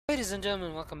Ladies and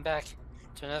gentlemen, welcome back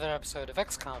to another episode of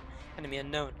XCOM, Enemy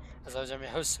Unknown. As always, I'm your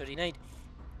host, Sody Knight,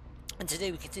 and today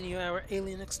we continue our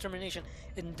alien extermination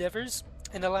endeavors.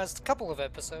 In the last couple of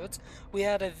episodes, we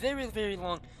had a very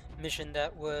long mission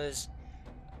that was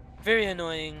very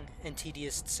annoying and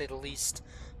tedious, to say the least,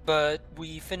 but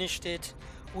we finished it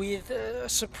with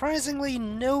surprisingly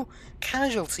no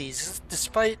casualties,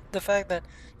 despite the fact that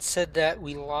it said that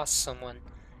we lost someone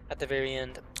at the very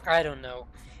end. I don't know.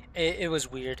 It was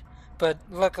weird, but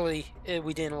luckily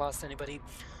we didn't lost anybody.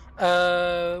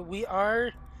 We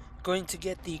are going to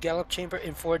get the Gallop Chamber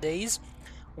in 4 days,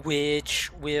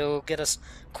 which will get us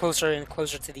closer and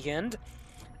closer to the end.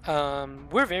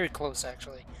 We're very close,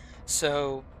 actually.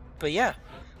 So, but yeah,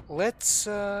 let's.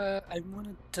 I want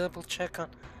to double check on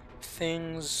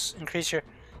things. Increase your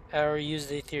hour. Use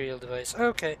the ethereal device.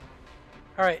 Okay.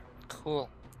 All right. Cool.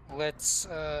 Let's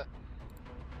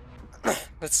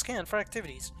let's scan for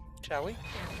activities, shall we?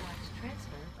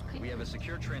 We have a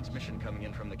secure transmission coming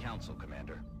in from the Council,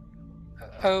 Commander.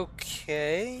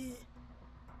 Okay.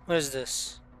 What is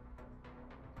this?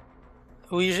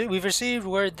 We've received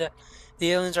word that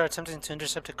the aliens are attempting to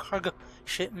intercept a cargo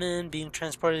shipment being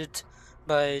transported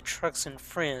by trucks in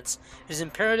France. It is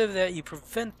imperative that you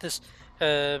prevent this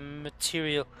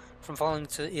material from falling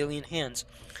into alien hands.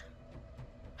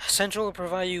 Central will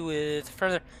provide you with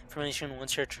further information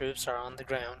once your troops are on the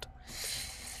ground.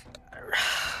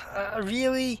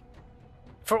 Really?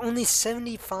 For only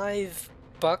 75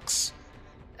 bucks?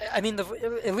 I mean, the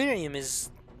Illyrium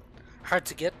is hard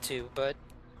to get to, but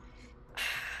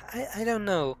I don't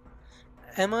know.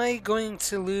 Am I going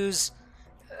to lose?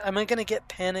 Am I going to get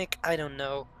panic? I don't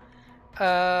know.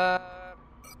 Nah,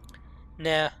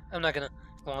 I'm not going to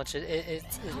launch it.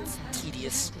 It's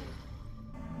tedious.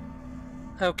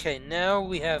 Okay, now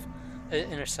we have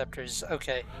interceptors.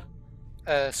 Okay.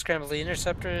 Scramble the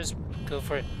interceptors, go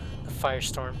for the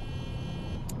firestorm.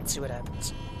 Let's see what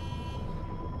happens.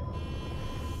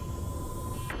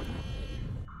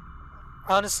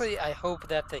 Honestly, I hope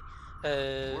that they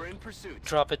We're in pursuit.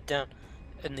 drop it down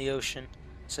in the ocean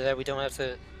so that we don't have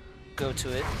to go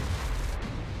to it.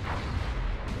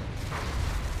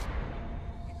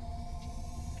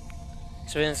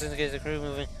 Surveillance indicates the crew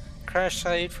moving. Crash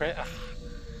site for...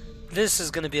 This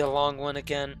is going to be a long one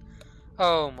again.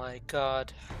 Oh my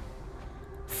god.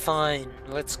 Fine,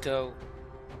 let's go.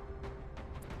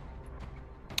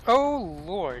 Oh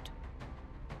lord.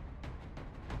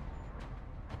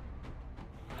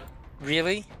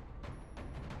 Really?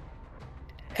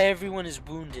 Everyone is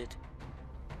wounded.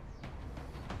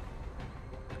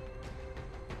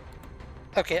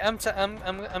 Okay, I'm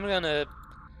gonna...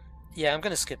 Yeah, I'm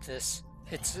gonna skip this.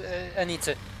 It's... I need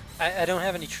to... I don't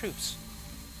have any troops.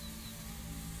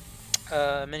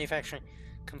 Manufacturing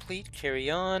complete. Carry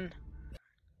on.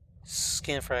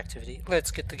 Scan for activity.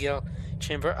 Let's get the Gallop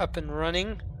Chamber up and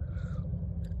running.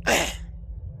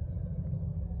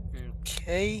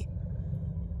 Okay.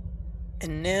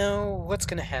 And now, what's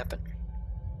gonna happen?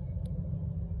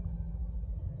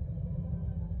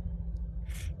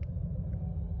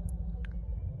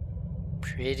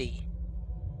 Pretty.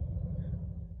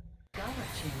 Gallop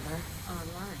Chamber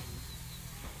online.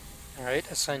 Alright,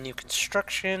 assign new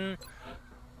construction.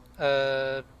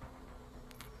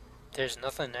 There's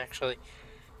nothing actually.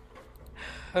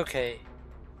 Okay.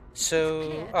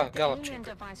 So, Gallop The alien Chamber.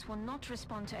 device will not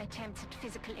respond to attempted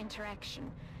physical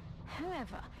interaction.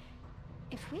 However,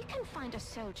 if we can find a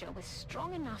soldier with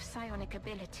strong enough psionic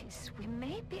abilities, we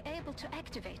may be able to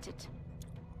activate it.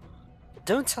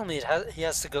 Don't tell me he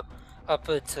has to go up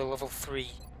to level 3.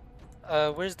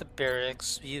 Where's the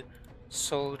barracks? View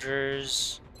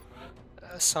soldiers.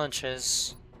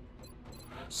 Sanchez.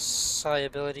 Psi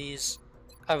abilities.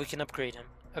 Ah, we can upgrade him.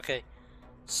 Okay.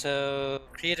 So,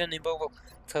 create an immobile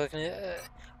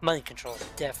mind control.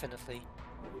 Definitely.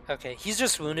 Okay, he's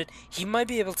just wounded. He might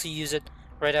be able to use it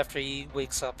right after he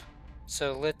wakes up.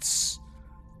 So, let's...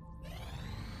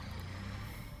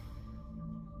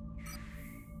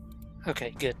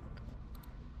 Okay, good.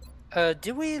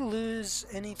 Did we lose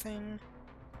anything?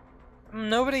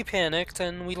 Nobody panicked,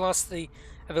 and we lost the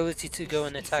ability to go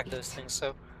and attack those things,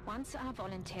 so... Once our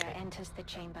volunteer enters the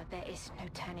chamber, there is no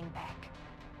turning back.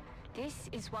 This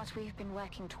is what we've been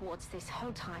working towards this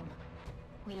whole time.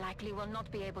 We likely will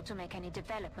not be able to make any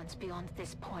developments beyond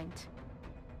this point.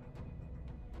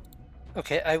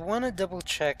 Okay, I want to double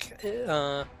check,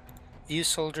 view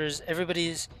soldiers,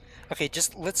 everybody's... Okay,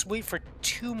 just let's wait for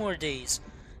 2 more days,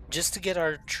 just to get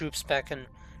our troops back and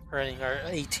running, our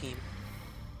A-team.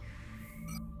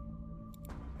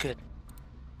 Good.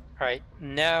 Alright,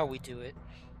 now we do it.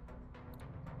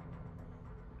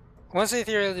 Once the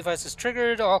ethereal device is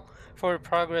triggered, all Forward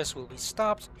progress will be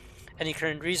stopped. Any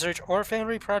current research or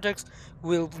family projects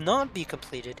will not be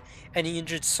completed. Any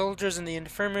injured soldiers in the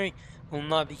infirmary will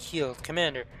not be healed.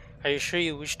 Commander, are you sure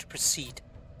you wish to proceed?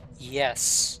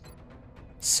 Yes.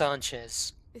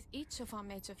 Sanchez, With each of our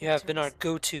major you have been our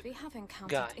victories, go-to we have encountered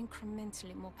guy.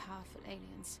 incrementally more powerful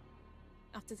aliens.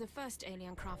 After the first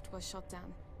alien craft was shot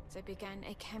down, they began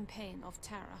a campaign of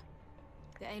terror.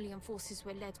 The alien forces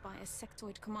were led by a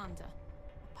sectoid commander,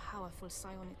 a powerful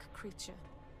psionic creature.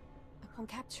 Upon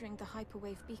capturing the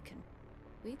hyperwave beacon,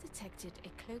 we detected a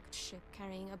cloaked ship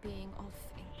carrying a being of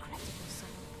incredible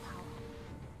psionic power.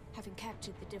 Having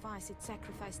captured the device it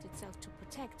sacrificed itself to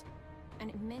protect, an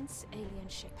immense alien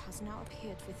ship has now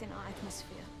appeared within our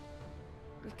atmosphere.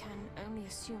 We can only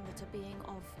assume that a being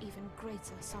of even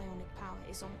greater psionic power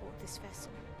is on board this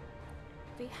vessel.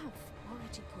 We have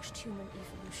already pushed human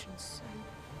evolution so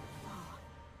far,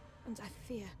 and I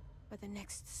fear where the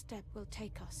next step will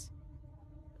take us.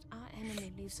 But our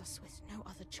enemy leaves us with no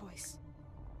other choice.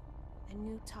 A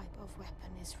new type of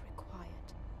weapon is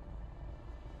required.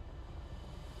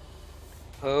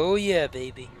 Oh yeah,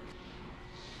 baby.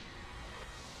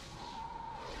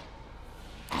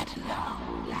 At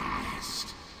long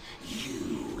last,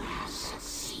 you have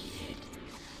succeeded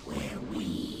where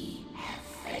we have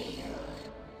failed.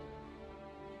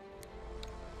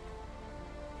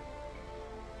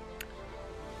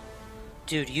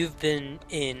 Dude, you've been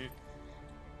in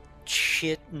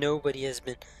shit nobody has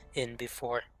been in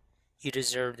before. You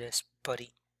deserve this,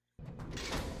 buddy.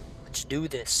 Let's do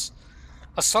this.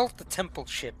 Assault the temple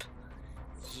ship.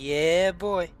 Yeah,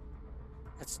 boy.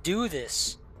 Let's do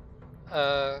this.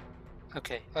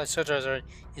 Okay. Soldiers already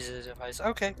use the device.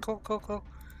 Okay, cool.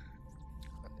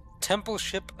 Temple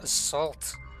ship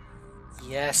assault.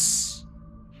 Yes.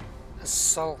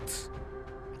 Assault.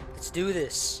 Let's do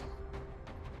this.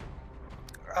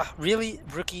 Really?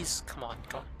 Rookies? Come on.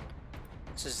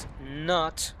 This is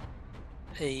not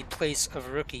a place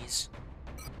of rookies.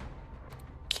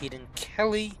 Keaton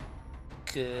Kelly.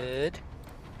 Good.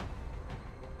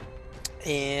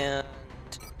 And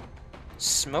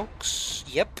Smokes.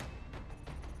 Yep.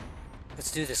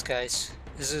 Let's do this, guys.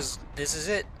 This is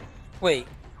it. Wait,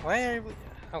 why are we...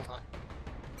 Hold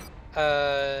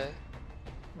on.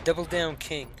 Double Down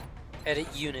King. Edit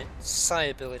unit. Psi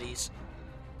abilities.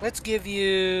 Let's give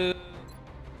you...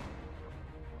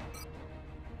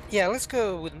 Yeah, let's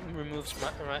go with removes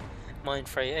mind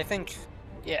fray. I think...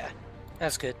 Yeah,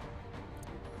 that's good.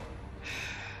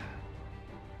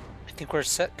 I think we're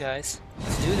set, guys.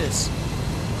 Let's do this.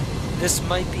 This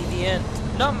might be the end.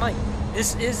 Not might.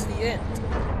 This is the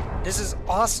end. This is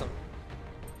awesome.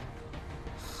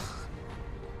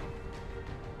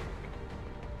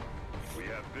 We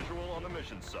have visual on the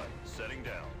mission site. Setting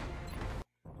down.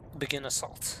 Begin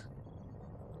assault.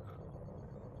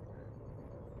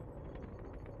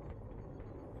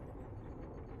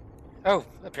 Oh,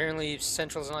 apparently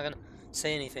Central's not gonna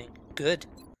say anything. Good.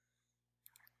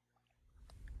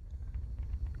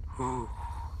 Ooh.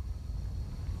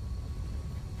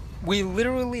 We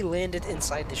literally landed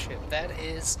inside the ship. That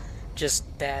is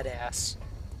just badass.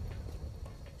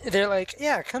 They're like,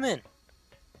 yeah, come in.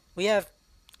 We have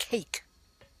cake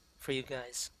for you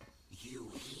guys.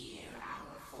 You hear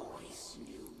our voice,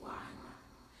 new one.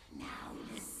 Now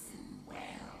listen well.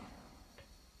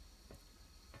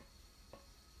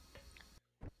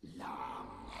 Long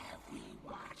have we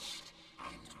watched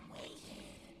and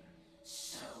waited.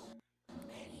 So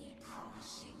many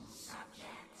promising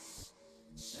subjects.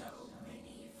 So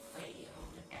many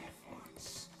failed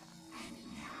efforts. And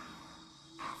now,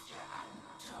 after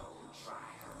untold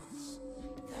trials,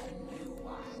 the new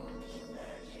one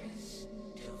emerges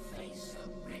to face the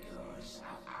rigors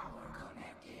of our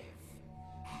collective.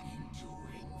 An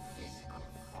enduring physical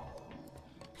form,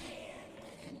 paired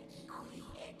with an equally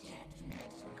adept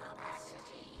mental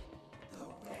capacity. The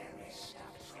rarest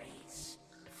of traits,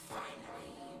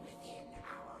 finally within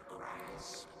our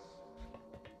grasp.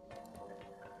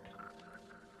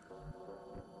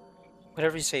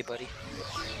 Whatever you say, buddy.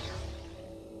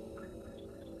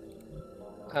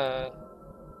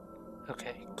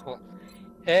 Okay, cool.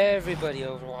 Everybody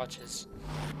overwatches.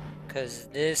 Because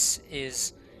this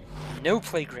is no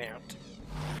playground.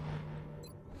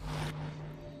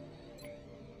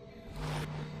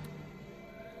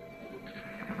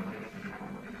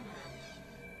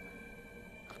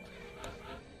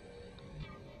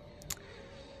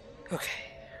 Okay.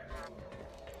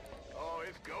 Oh,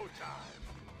 it's go time.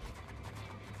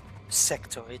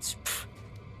 Sectoids.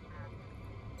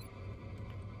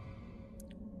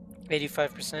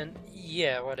 85%?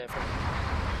 Yeah, whatever.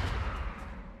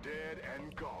 Dead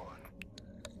and gone.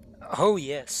 Oh,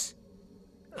 yes.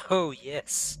 Oh,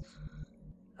 yes.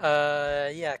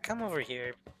 Yeah, come over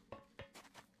here.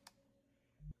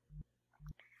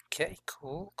 Okay,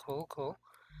 cool, cool, cool.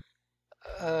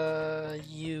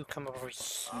 You come over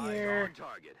here.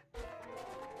 Target.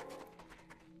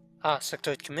 Ah,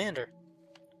 Sectoid Commander.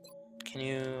 Can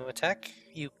you attack?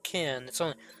 You can. It's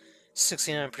only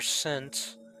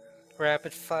 69%.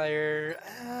 Rapid fire.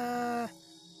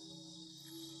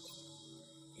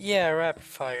 Yeah, rapid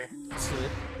fire. Let's do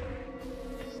it.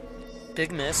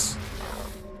 Big miss.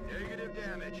 Negative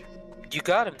damage. You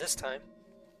got him this time.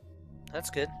 That's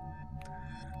good.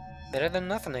 Better than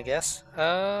nothing, I guess.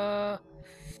 I'm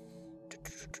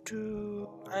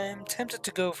tempted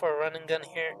to go for a running gun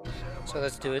here, so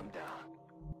let's do it.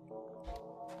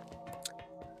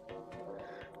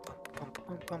 Bum,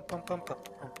 bum, bum, bum,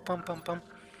 bum, bum, bum.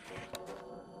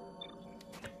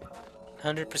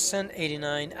 100%,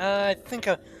 89. I think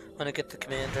I want to get the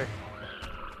commander.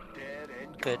 Dead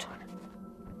and Good. gone.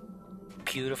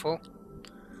 Beautiful.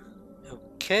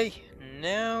 Okay,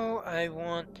 now I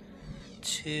want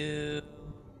to...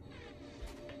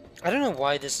 I don't know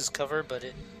why this is covered, but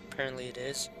apparently it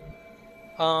is.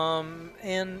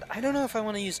 And I don't know if I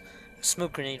want to use a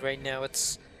smoke grenade right now. I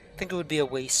think it would be a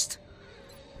waste.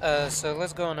 So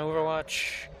let's go on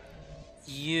Overwatch.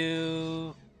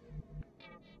 You...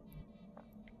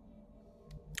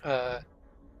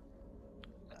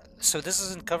 So this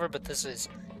isn't covered, but this is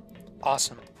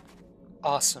awesome.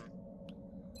 Awesome.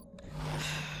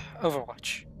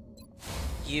 Overwatch.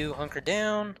 You hunker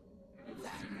down.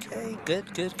 Okay,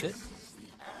 good, good, good.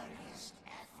 Earliest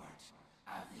effort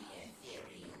of the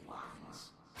ethereal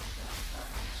ones. The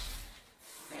first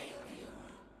failure,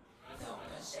 though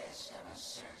possessed of a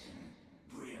certain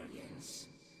brilliance,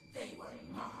 they were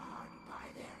marred by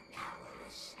their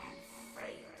cowardice and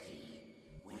frailty,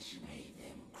 which made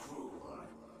them cruel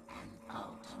and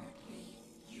ultimately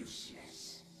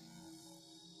useless.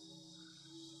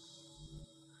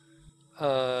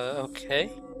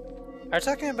 Okay. Are you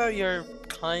talking about your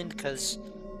kind? Because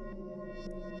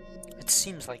it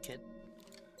seems like it.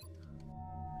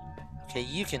 Okay,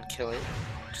 you can kill it.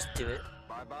 Just do it.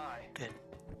 Bye-bye. Good.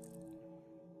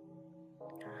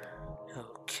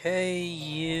 Okay,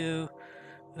 you...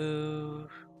 Ooh...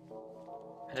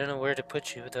 I don't know where to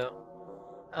put you, though.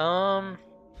 Come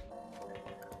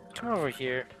over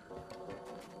here.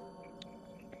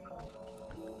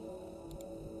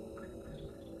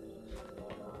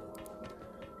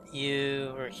 You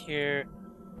over here,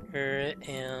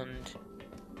 and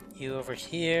you over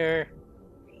here.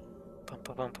 Bum,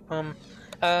 bum, bum, bum, bum.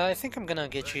 I think I'm gonna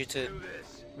get you to Do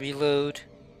this. reload.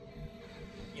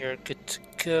 You're good to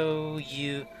go.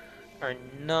 You are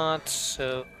not,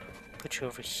 so put you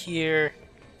over here.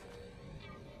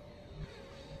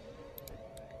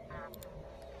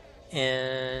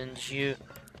 And you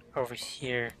over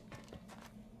here.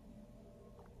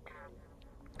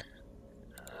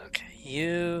 Okay,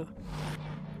 you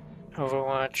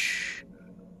Overwatch.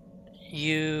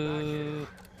 You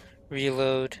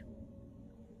reload.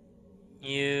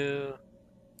 You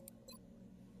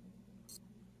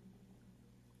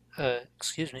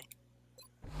excuse me.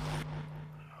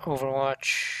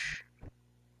 Overwatch.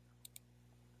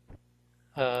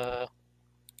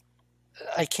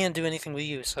 I can't do anything with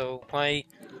you, so why?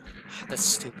 That's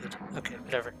stupid. Okay,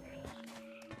 whatever.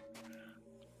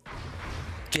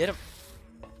 Get him.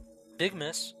 Big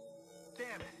miss.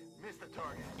 Damn it. Missed the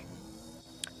target.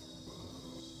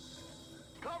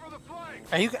 Cover the flank.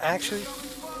 Are you actually?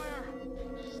 Fire.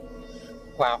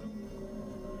 Wow.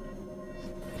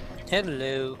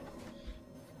 Hello.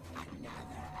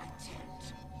 Another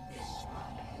attempt, this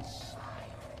one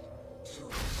inspired. Two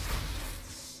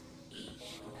secrets, each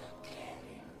with a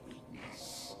glaring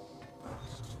weakness,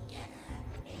 brought together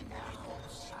in the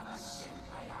hopes of a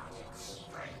symbiotic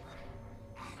strength.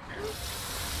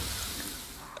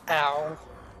 Ow.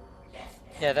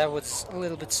 Yeah, that was a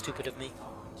little bit stupid of me.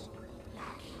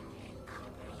 Lacking in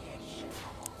comprehension,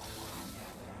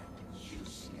 another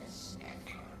useless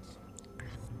effort.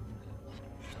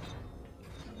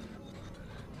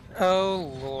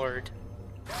 Oh Lord.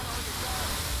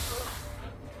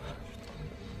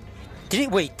 Did he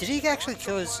wait? Did he actually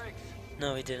kill his?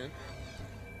 No, he didn't.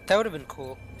 That would have been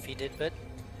cool if he did, but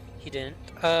he didn't.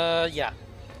 Yeah.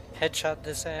 Headshot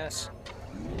this ass.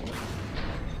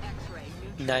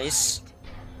 Nice.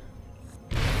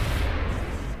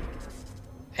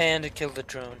 And it killed the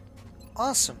drone.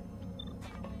 Awesome.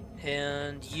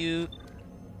 And you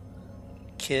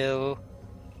kill.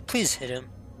 Please hit him.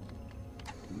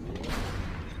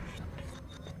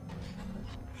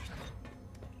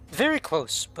 Very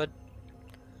close, but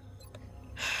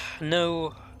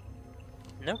no.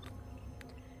 Nope.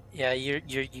 Yeah, you're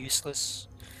useless.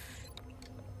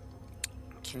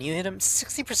 Can you hit him?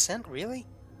 60%? Really?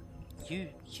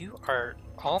 You are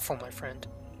awful, my friend.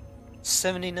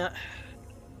 79.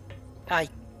 I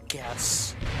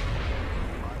guess.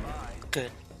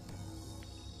 Good.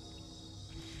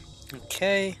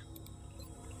 Okay.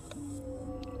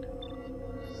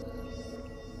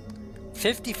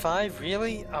 55?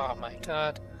 Really? Oh my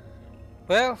god.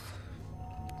 Well,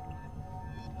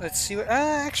 let's see what.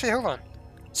 Actually, hold on.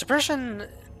 Suppression.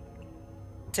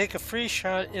 Take a free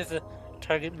shot if the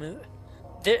target move.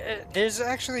 There's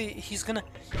actually. He's gonna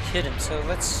hit him, so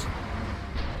let's.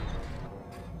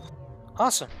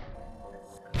 Awesome.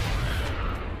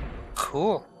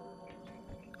 Cool.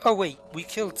 Oh wait, we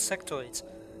killed sectoids.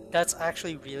 That's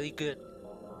actually really good.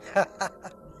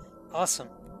 Awesome.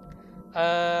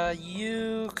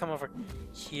 You come over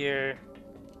here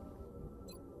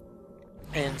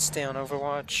and stay on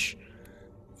Overwatch.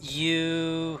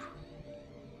 You...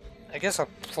 I guess I'll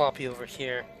plop you over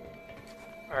here.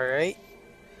 Alright.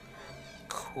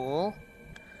 Cool.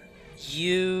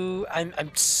 You...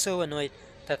 I'm so annoyed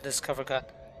that this cover got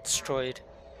destroyed.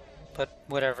 But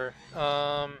whatever.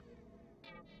 Come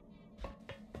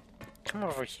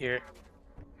over here.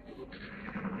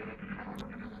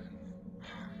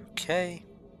 Okay.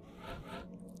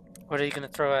 What are you gonna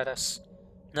throw at us?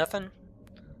 Nothing?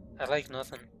 I like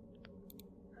nothing.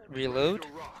 Reload.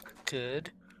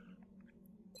 Good.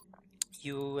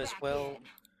 You as well.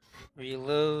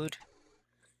 Reload.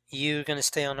 You gonna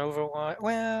stay on Overwatch?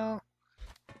 Well,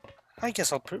 I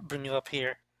guess I'll bring you up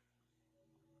here.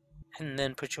 And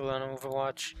then put you on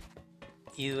Overwatch.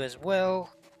 You as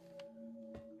well.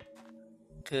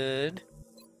 Good.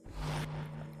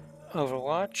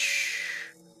 Overwatch.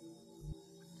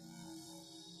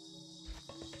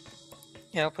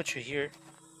 Yeah, I'll put you here.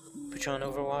 Put you on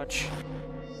Overwatch.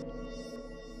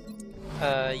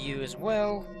 You as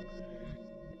well.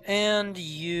 And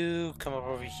you come up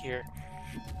over here.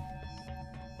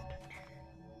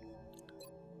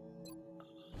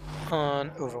 On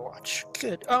Overwatch.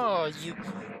 Good. Oh, you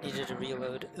needed a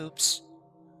reload. Oops.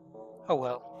 Oh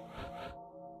well.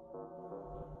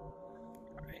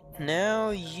 Alright,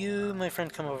 now you, my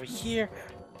friend, come over here.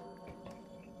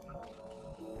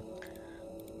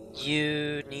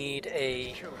 You need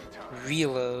a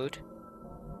reload.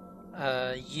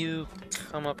 You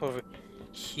come up over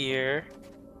here.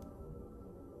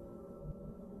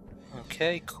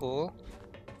 Okay, cool.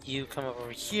 You come up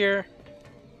over here.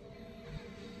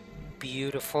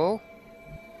 Beautiful.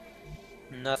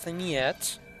 Nothing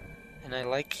yet. And I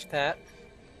like that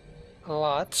a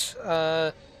lot.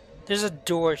 There's a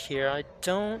door here. I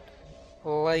don't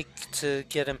like to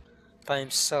get him by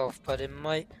himself, but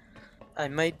I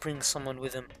might bring someone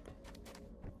with him.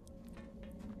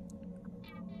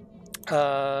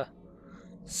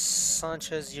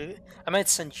 Sanchez, I might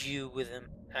send you with him,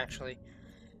 actually.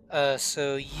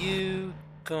 So you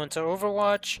go into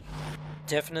Overwatch.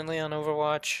 Definitely on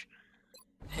Overwatch.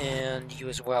 And you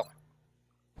as well.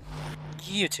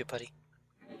 You too, buddy.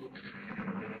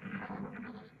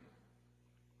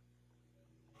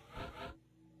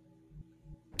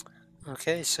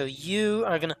 Okay, so you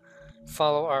are gonna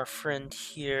follow our friend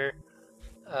here.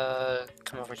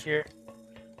 Come over here.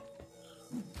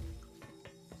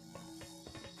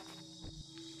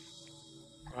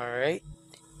 Alright.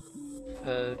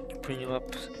 Bring you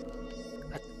up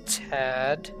a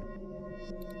tad.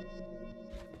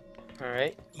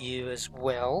 Alright, you as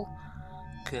well.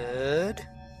 Good.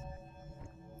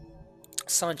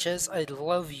 Sanchez, I'd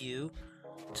love you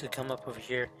to come up over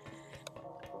here.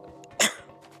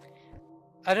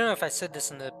 I don't know if I said this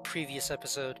in the previous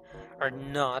episode or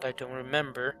not, I don't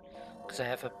remember, because I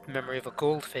have a memory of a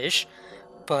goldfish,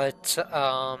 but,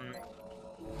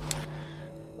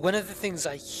 one of the things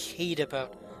I hate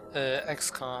about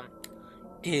XCOM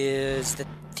is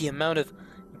the amount of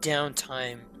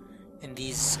downtime in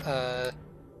these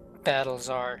battles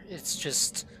are. It's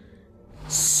just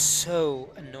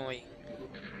so annoying,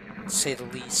 to say the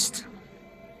least.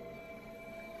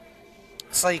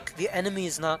 It's like the enemy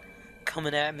is not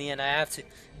coming at me and I have to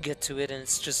get to it, and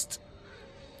it's just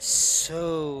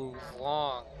so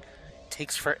long. It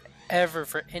takes forever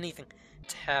for anything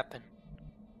to happen.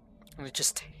 And I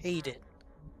just hate it.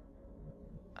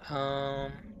 You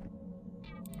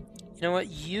know what?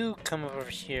 You come over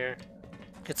here.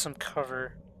 Get some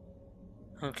cover.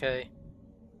 Okay.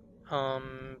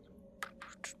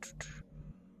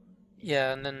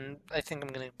 Yeah, and then I think I'm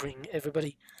gonna bring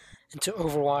everybody into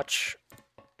Overwatch.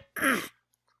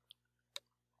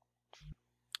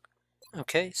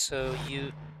 Okay, so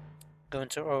you go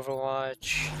into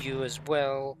Overwatch, you as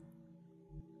well.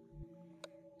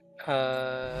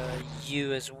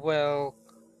 You as well.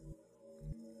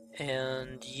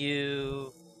 And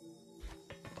you...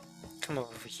 come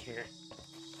over here.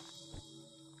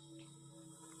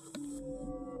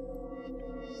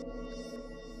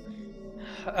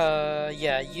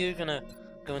 Yeah, you're gonna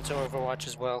go into Overwatch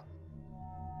as well.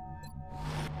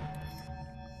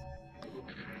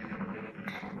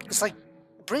 It's like,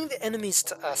 bring the enemies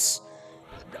to us.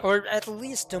 Or at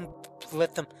least don't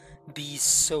let them be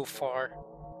so far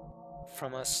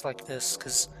from us like this,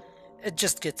 because it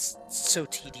just gets so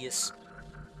tedious.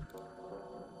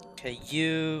 Okay,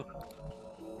 you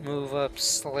move up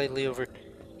slightly over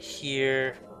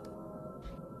here.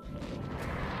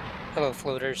 Hello,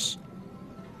 floaters.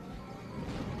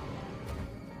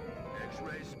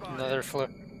 Another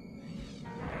float.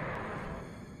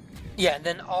 Yeah, and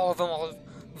then all of them all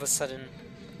of a sudden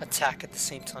attack at the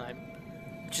same time.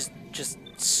 Which is just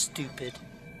stupid.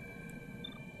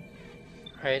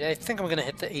 Alright, I think I'm gonna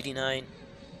hit the 89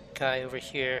 guy over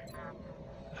here.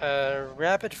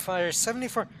 Rapid fire,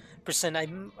 74%.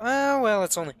 Well,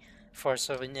 it's only 4,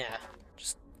 so yeah,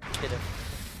 just hit him.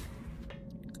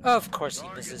 Of course he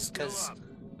misses, because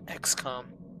XCOM.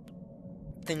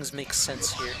 Things make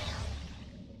sense here.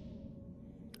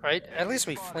 Right? At least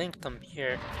we flanked them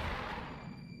here.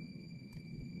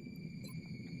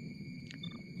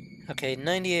 Okay,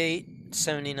 98,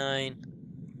 79.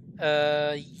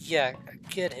 Yeah,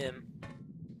 get him.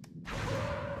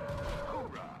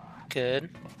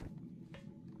 Good.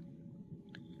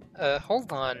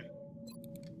 Hold on.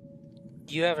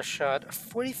 You have a shot.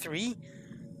 43?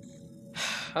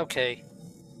 Okay.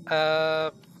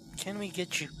 Can we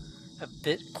get you a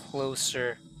bit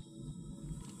closer?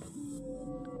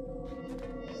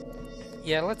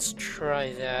 Yeah, let's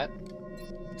try that.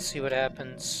 See what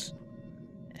happens.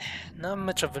 Not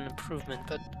much of an improvement,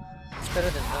 but it's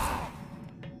better than nothing.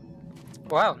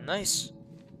 Wow, nice.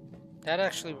 That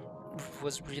actually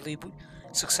was really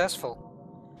successful.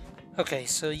 Okay,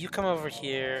 so you come over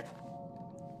here.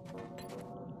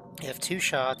 You have 2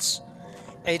 shots.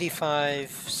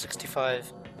 85,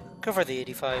 65. Go for the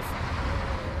 85.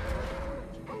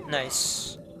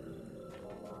 Nice.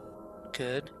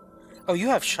 Good. Oh, you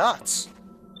have shots.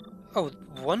 Oh,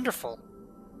 wonderful.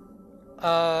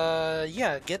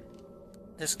 Yeah, get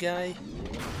this guy.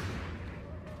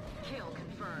 Kill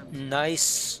confirmed.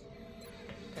 Nice.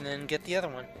 And then get the other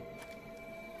one.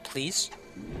 Please.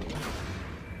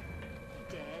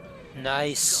 Dead.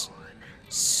 Nice.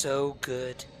 So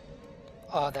good.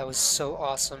 Oh, that was so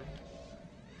awesome.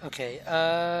 Okay,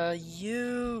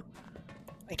 you...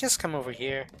 I guess come over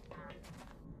here.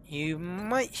 You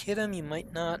might hit him, you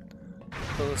might not.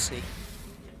 We'll see.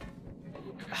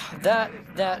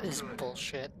 That is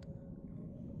bullshit.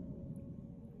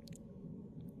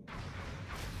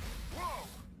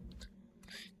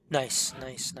 Nice,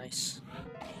 nice, nice.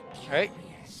 Alright.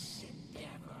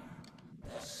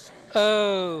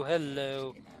 Oh,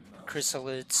 hello,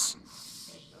 chrysalids.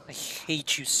 I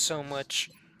hate you so much.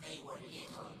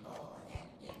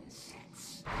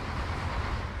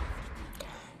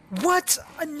 What?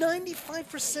 A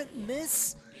 95%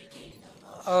 miss?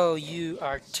 Oh, you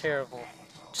are terrible.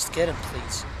 Just get him,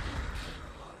 please.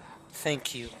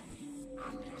 Thank you.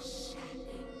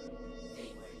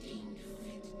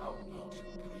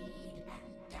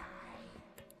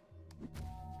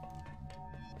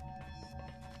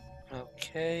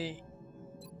 Okay.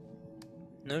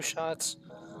 No shots.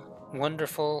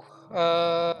 Wonderful.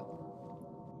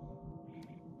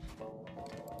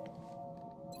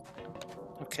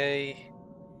 Okay.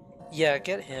 Yeah,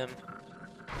 get him.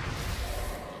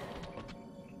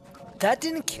 That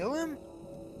didn't kill him?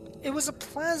 It was a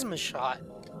plasma shot.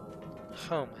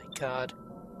 Oh my god.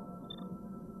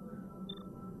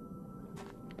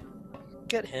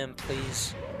 Get him,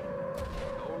 please.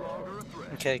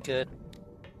 Okay, good.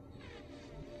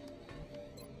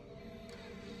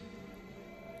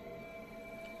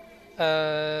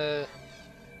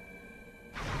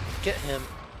 Get him.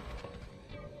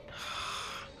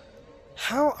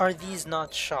 How are these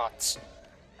not shots?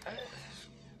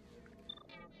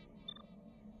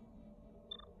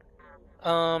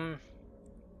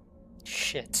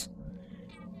 Shit.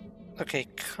 Okay,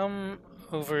 come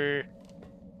over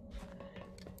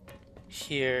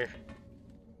here.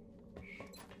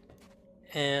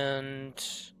 And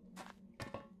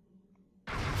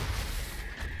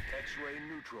X-ray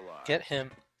neutralized. get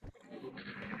him.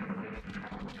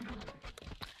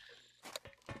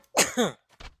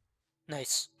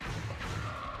 Nice.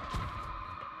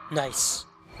 Nice.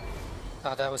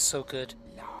 Oh, that was so good.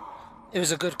 It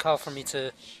was a good call for me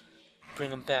to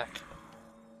bring him back.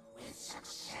 With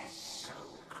success so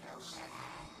close at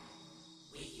hand,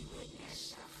 we will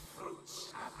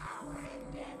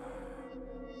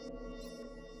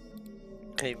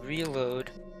Okay, reload.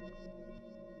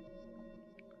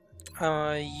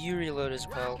 You reload as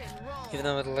well, even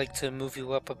though I'd like to move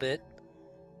you up a bit.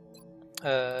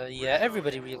 Yeah,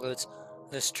 everybody reloads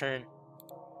this turn.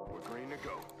 We're green to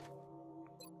go.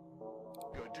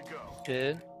 Good to go.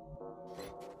 Good.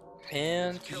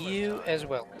 And you as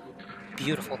well.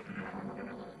 Beautiful.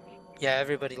 Yeah,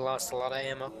 everybody lost a lot of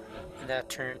ammo in that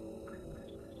turn.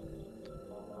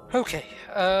 Okay,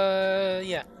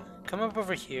 yeah. Come up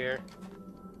over here.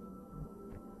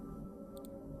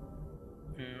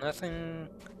 Nothing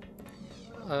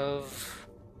of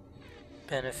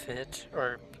benefit,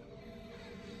 or,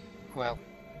 well,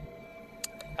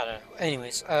 I don't know.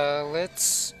 Anyways,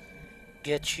 let's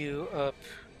get you up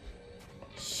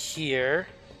here.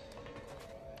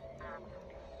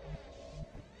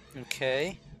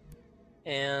 Okay.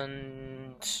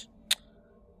 And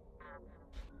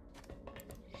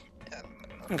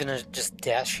I'm gonna just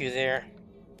dash you there.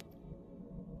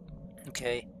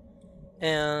 Okay.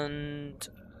 And,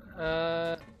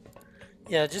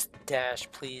 yeah, just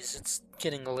dash, please. It's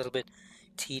getting a little bit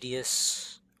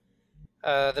tedious.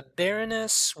 The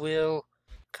Baroness will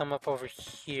come up over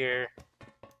here.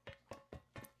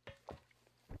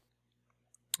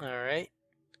 Alright.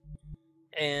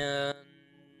 And,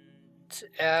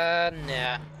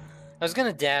 nah. I was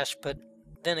gonna dash, but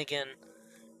then again,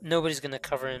 nobody's gonna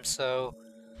cover him, so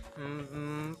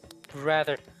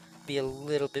rather be a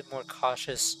little bit more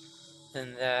cautious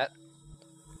than that.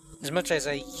 As much as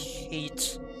I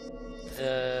hate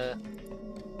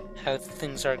how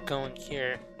things are going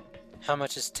here, how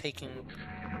much is taking.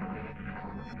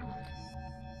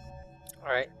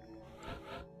 Alright.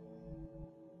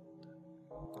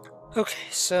 Okay,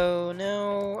 so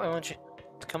now I want you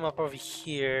to come up over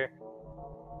here.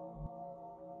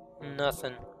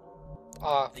 Nothing,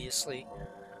 obviously.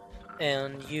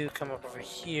 And you come up over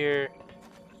here.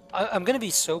 I'm gonna be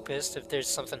so pissed if there's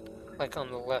something like on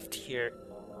the left here.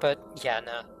 But yeah,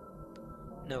 nah.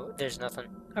 No, there's nothing.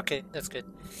 Okay, that's good.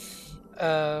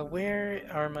 Where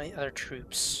are my other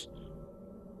troops?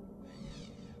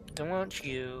 Don't want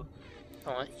you.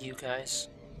 I want you guys.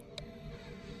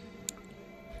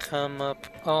 Come up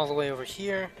all the way over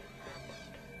here.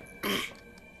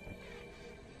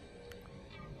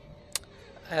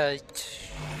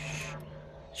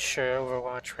 Sure,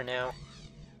 Overwatch for now.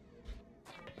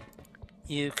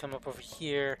 You come up over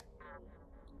here.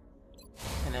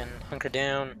 And then hunker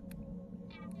down.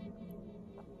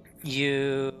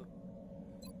 You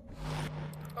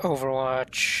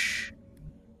Overwatch.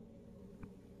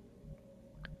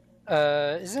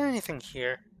 Is there anything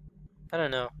here? I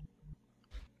don't know.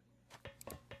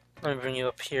 Let me bring you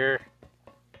up here.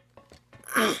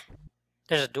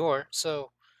 There's a door,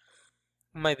 so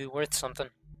it might be worth something.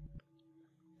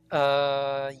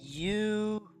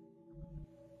 You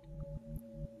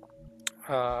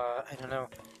I don't know.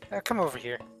 Come over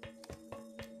here.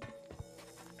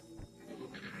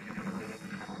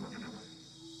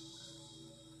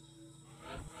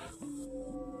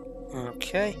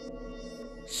 Okay.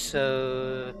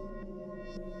 So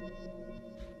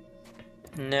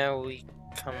now we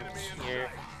come here.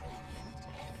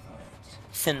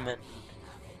 Thinman.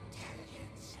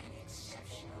 Intelligence and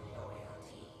exceptional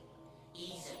loyalty,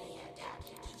 easily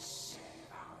adapted to serve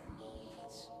our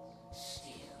needs.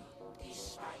 Still,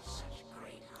 despite such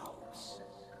great hopes,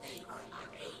 they are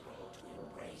unable to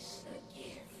embrace the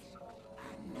gift.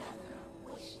 Another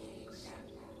wasted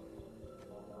example.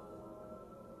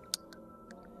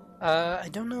 I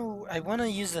don't know. I want to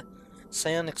use the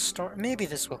psionic storm. Maybe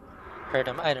this will hurt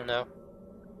him. I don't know.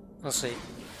 We'll see.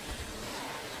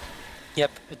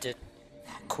 Yep, it did.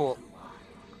 Cool.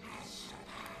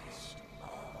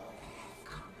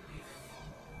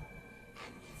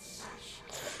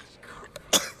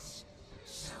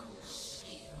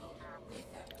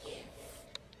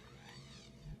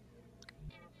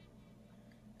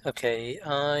 Okay,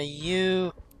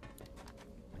 you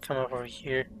come over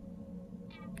here.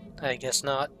 I guess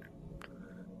not.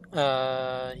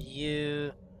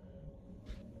 You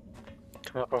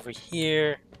come up over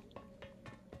here.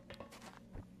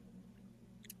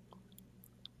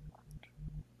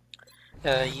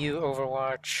 You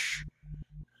Overwatch.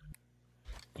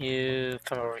 You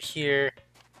come over here.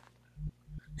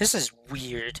 This is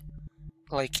weird.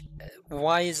 Like,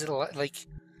 why is it like?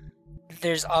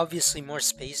 There's obviously more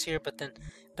space here, but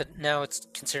now it's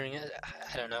considering it.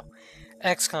 I don't know.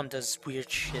 XCOM does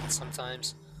weird shit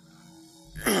sometimes.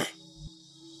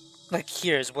 Like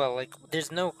here as well. Like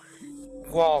there's no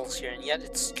walls here, and yet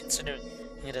it's considering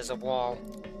it as a wall.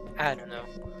 I don't know.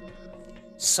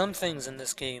 Some things in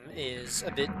this game is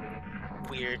a bit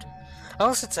weird.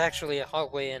 Unless it's actually a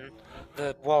hallway and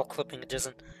the wall clipping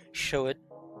doesn't show it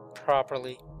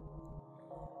properly.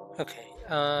 Okay,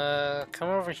 come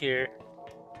over here.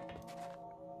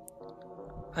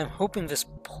 I'm hoping this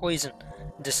poison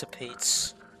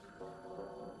dissipates.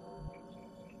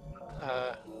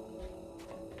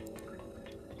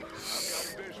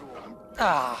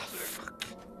 Ah, fuck.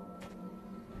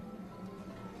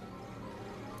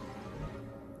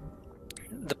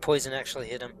 The poison actually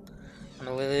hit him. I'm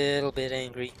a little bit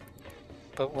angry,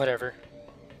 but whatever.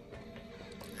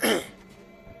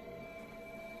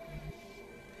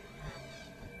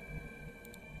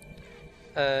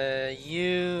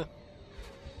 You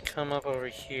come up over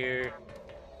here.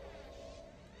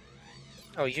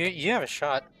 Oh, you have a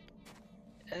shot.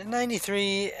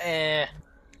 93,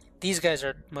 these guys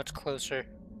are much closer.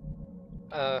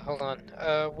 Hold on.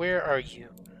 Where are you?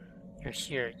 You're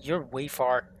here. You're way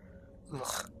far.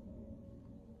 Ugh.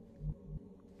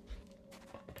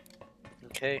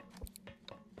 Okay.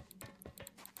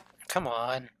 Come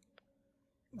on.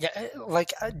 Yeah,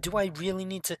 like, do I really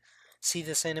need to see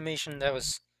this animation? That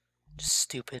was just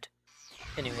stupid.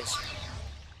 Anyways.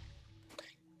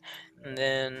 And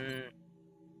then...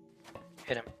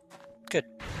 hit him. Good.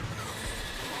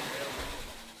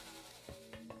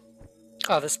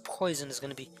 Oh, this poison is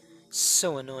gonna be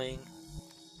so annoying.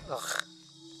 Ugh.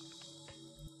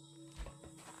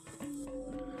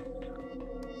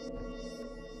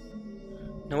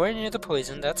 Nowhere near the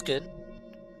poison, that's good.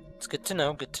 It's good to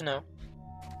know, good to know.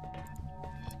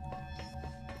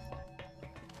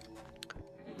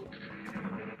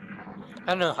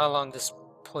 I don't know how long this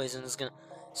poison is gonna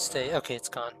stay. Okay, it's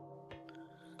gone.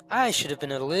 I should have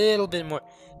been a little bit more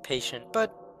patient,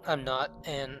 but I'm not,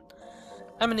 and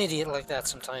I'm an idiot like that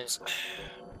sometimes.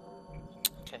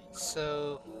 Okay,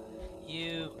 so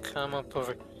you come up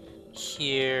over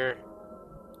here.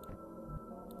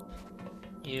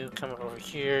 You come up over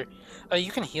here. Oh,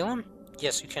 you can heal him?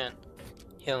 Yes, you can.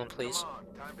 Heal him, please. Come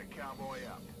on, time to cowboy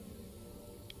up.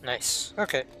 Nice.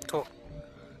 Okay, cool.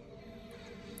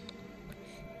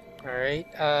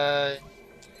 Alright,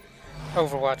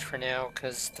 Overwatch for now,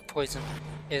 because the poison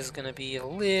is gonna be a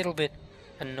little bit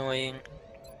annoying.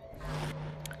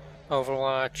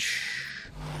 Overwatch.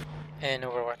 And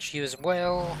Overwatch you as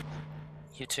well.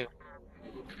 You too.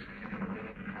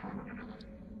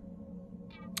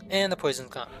 And the poison's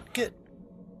gone. Good.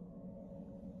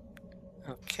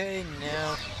 Okay,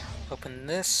 now open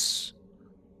this.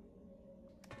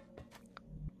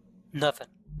 Nothing.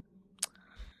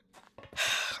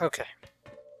 Okay.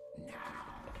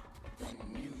 Now, the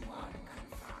new one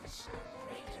confronts a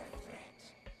greater threat,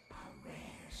 a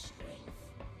rare strength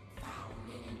found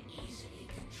in an easily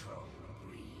controlled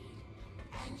breed,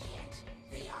 and yet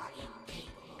they are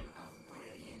incapable of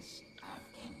brilliance, of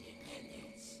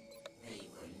independence. They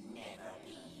will never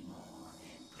be more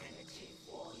than primitive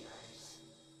warriors,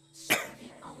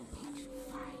 serving only to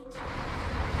fight,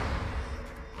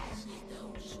 as did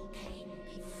those who came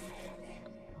before them.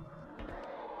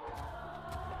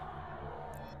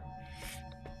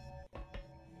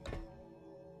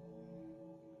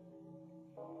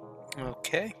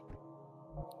 Okay.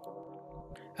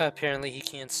 Apparently he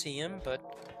can't see him, but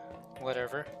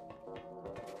whatever.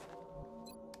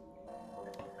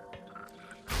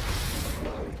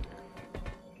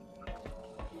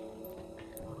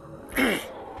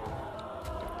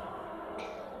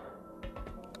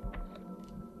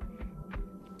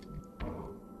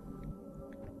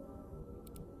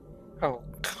 Oh,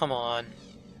 come on.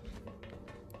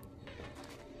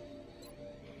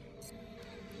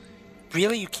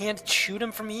 Really? You can't shoot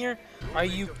him from here? Are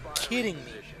you kidding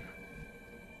me?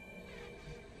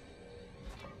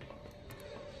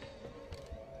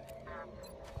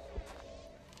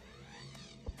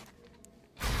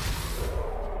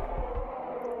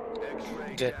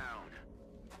 Good.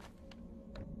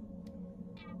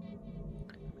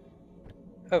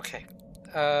 Okay.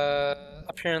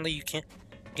 Apparently you can't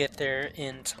get there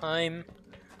in time,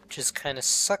 which is kind of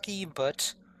sucky,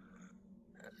 but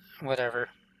whatever.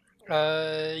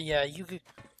 Yeah, you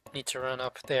need to run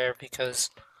up there because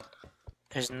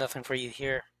there's nothing for you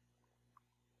here.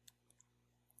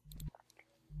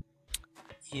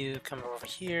 You come over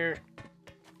here.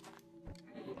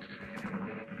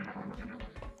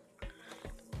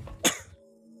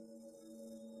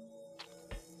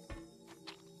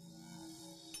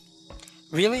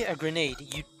 Really? A grenade,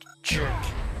 you jerk.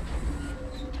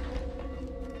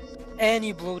 And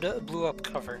you blew up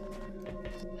cover.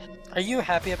 Are you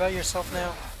happy about yourself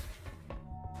now?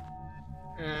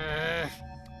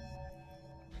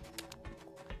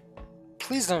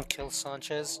 Please don't kill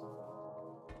Sanchez.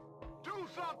 Do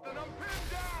something, I'm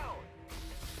pinned down!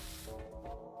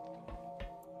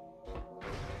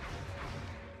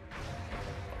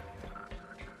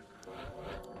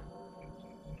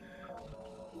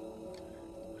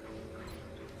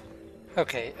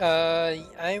 Okay,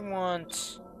 I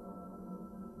want...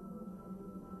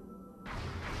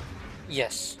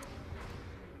 Yes.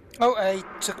 Oh, I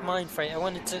took Mind Fright. I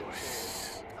wanted to...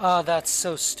 Oh, that's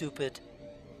so stupid.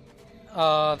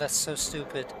 Oh, that's so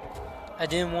stupid. I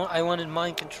didn't want... I wanted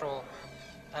Mind Control.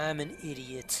 I'm an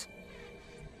idiot.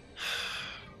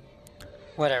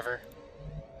 Whatever.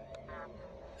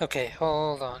 Okay,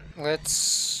 hold on.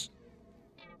 Let's...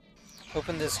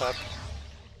 open this up.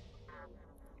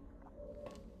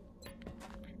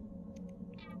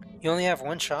 You only have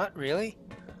one shot? Really?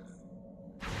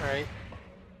 Alright.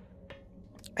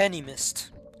 And he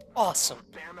missed. Awesome.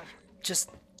 Damn it.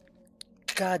 Just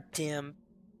goddamn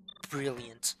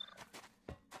brilliant.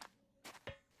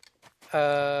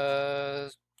 Sure?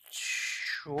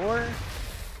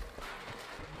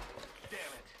 Damn it.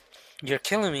 You're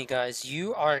killing me, guys.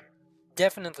 You are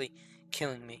definitely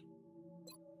killing me.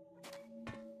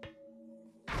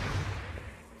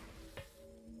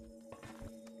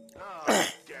 Oh,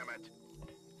 damn it.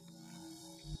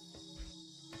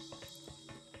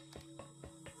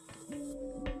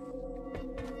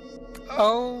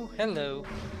 Oh, hello.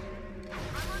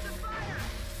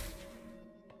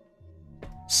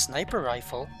 Sniper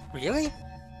rifle? Really?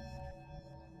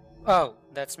 Oh,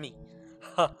 that's me.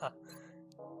 Haha.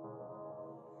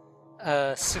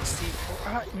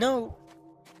 64. No!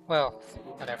 Well,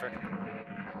 whatever.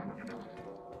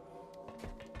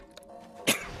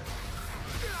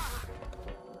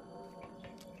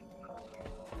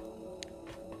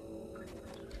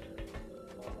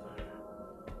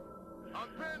 I'm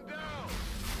pinned down.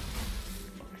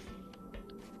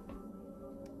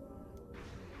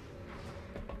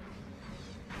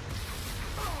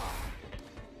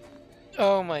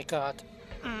 Oh my god.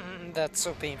 That's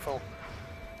so painful.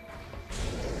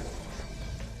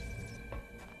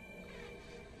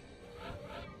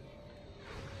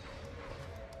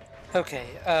 Okay,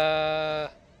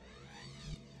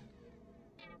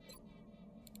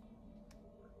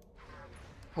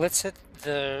 let's hit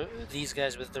these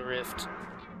guys with the rift.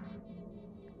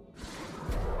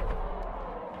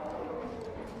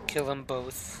 Kill them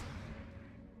both.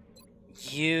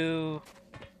 You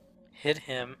hit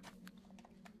him.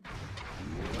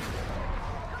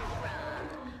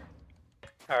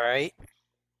 Alright.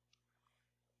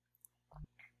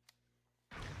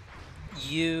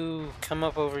 You come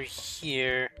up over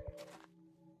here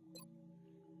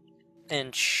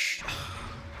and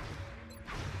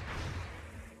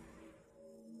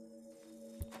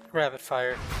rapid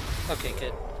fire. Okay,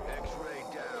 good. X-ray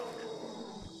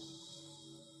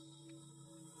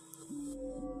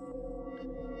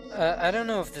down. I don't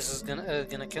know if this is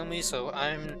gonna kill me, so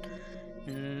I'm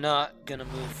not gonna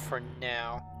move for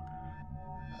now.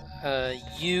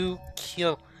 You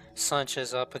kill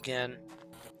Sanchez up again,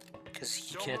 because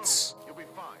he Don't gets move. You'll be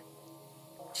fine.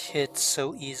 hit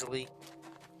so easily.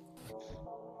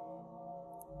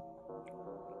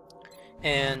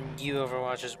 And you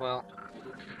Overwatch as well.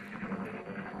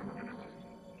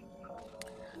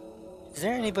 Is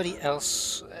there anybody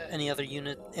else, any other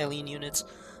alien units?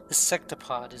 The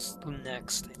Sectopod is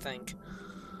next, I think.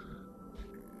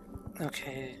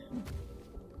 Okay.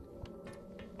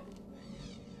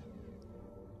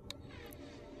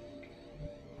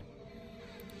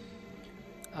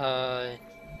 I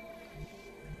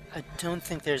don't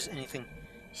think there's anything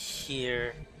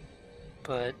here,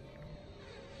 but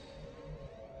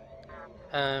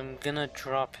I'm gonna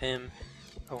drop him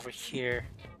over here.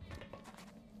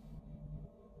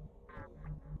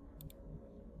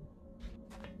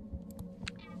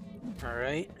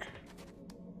 Alright.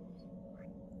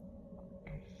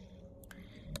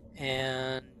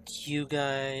 And you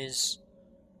guys...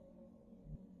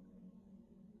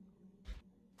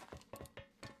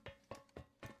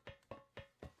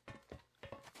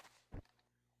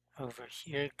 over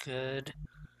here, good.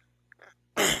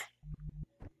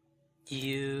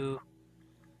 You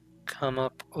come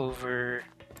up over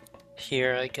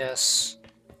here, I guess.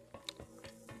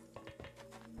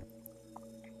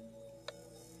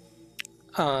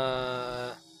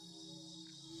 I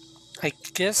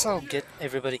guess I'll get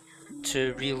everybody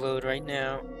to reload right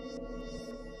now.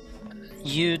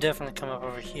 You definitely come up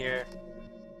over here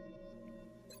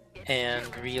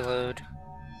and reload.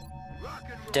 Rock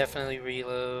and roll. Definitely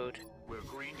reload. We're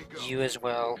green to go. You as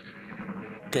well.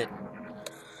 Good.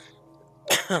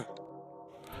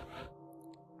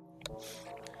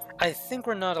 I think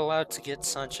we're not allowed to get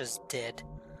Sanchez dead.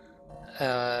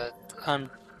 I'm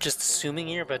just assuming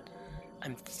here, but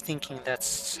I'm thinking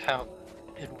that's how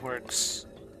it works.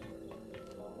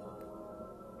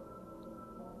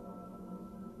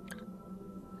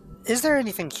 Is there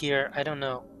anything here? I don't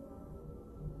know.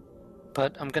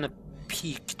 But I'm gonna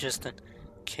peek just in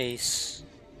case.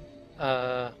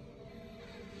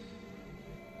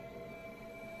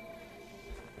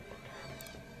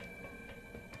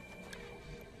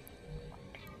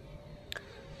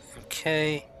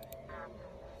 Okay.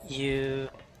 You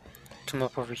come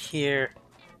up over here.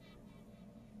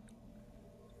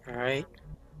 Alright.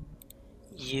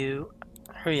 You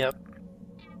hurry up.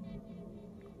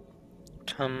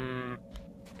 Come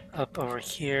up over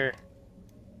here.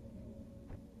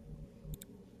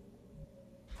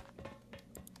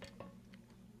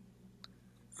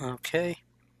 Okay.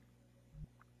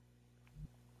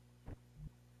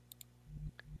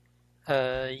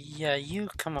 Yeah, you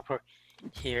come up over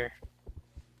here.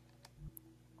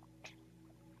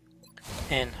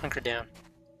 And hunker down.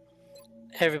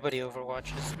 Everybody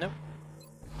overwatches. Nope.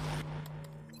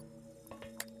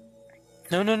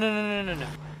 No, no, no, no, no, no, no.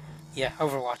 Yeah,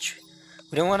 overwatch.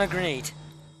 We don't want a grenade.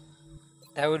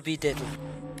 That would be deadly.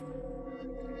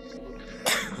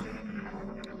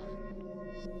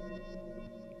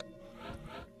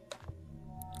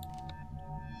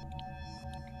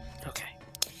 Okay.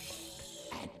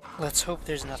 Let's hope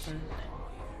there's nothing.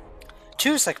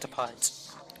 2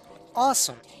 sectopods.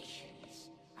 Awesome.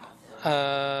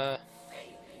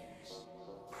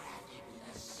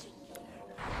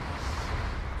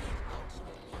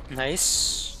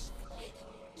 Nice.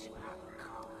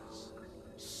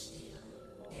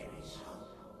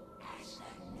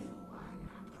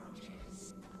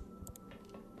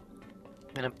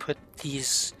 I'm gonna put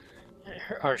these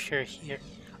Archer here.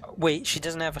 Wait, she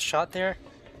doesn't have a shot there?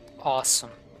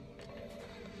 Awesome.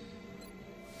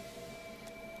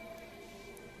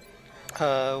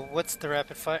 What's the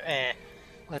rapid fire?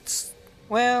 Let's...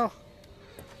 Well...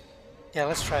 Yeah,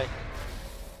 let's try.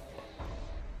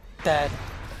 Bad.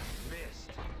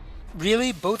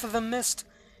 Really? Both of them missed?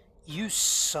 You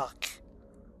suck.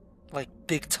 Like,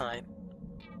 big time.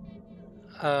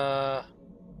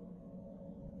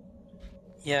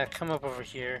 Yeah, come up over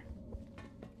here.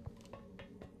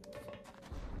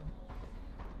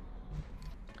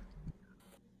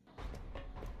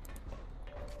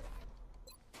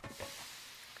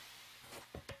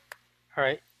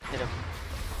 Alright, hit him.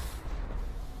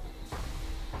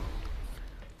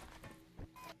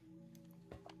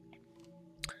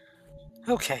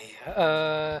 Okay,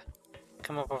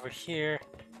 come up over here.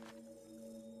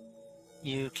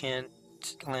 You can't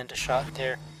land a shot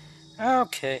there.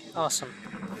 Okay, awesome.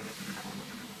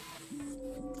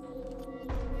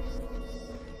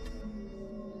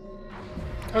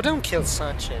 Oh, don't kill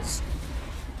Sanchez.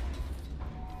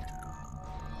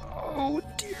 Oh,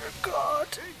 dear God.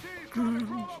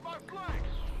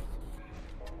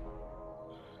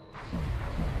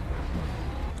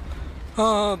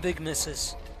 Oh, big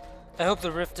misses. I hope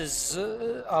the rift is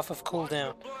off of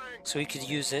cooldown, so we could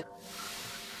use it.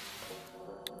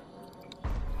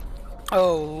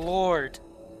 Oh, Lord.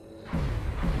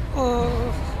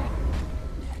 Oh.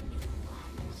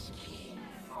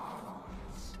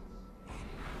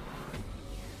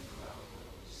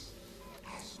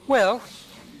 Well.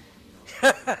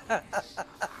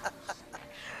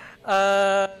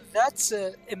 That's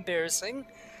embarrassing.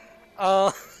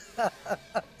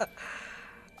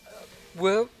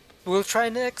 We'll try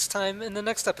next time in the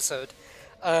next episode.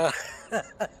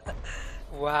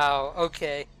 Wow,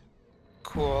 okay.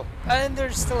 Cool. And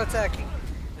they're still attacking.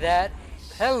 That.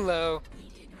 Hello.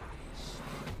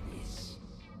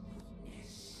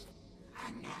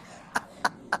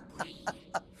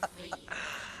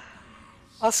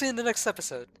 I'll see you in the next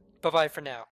episode. Bye-bye for now.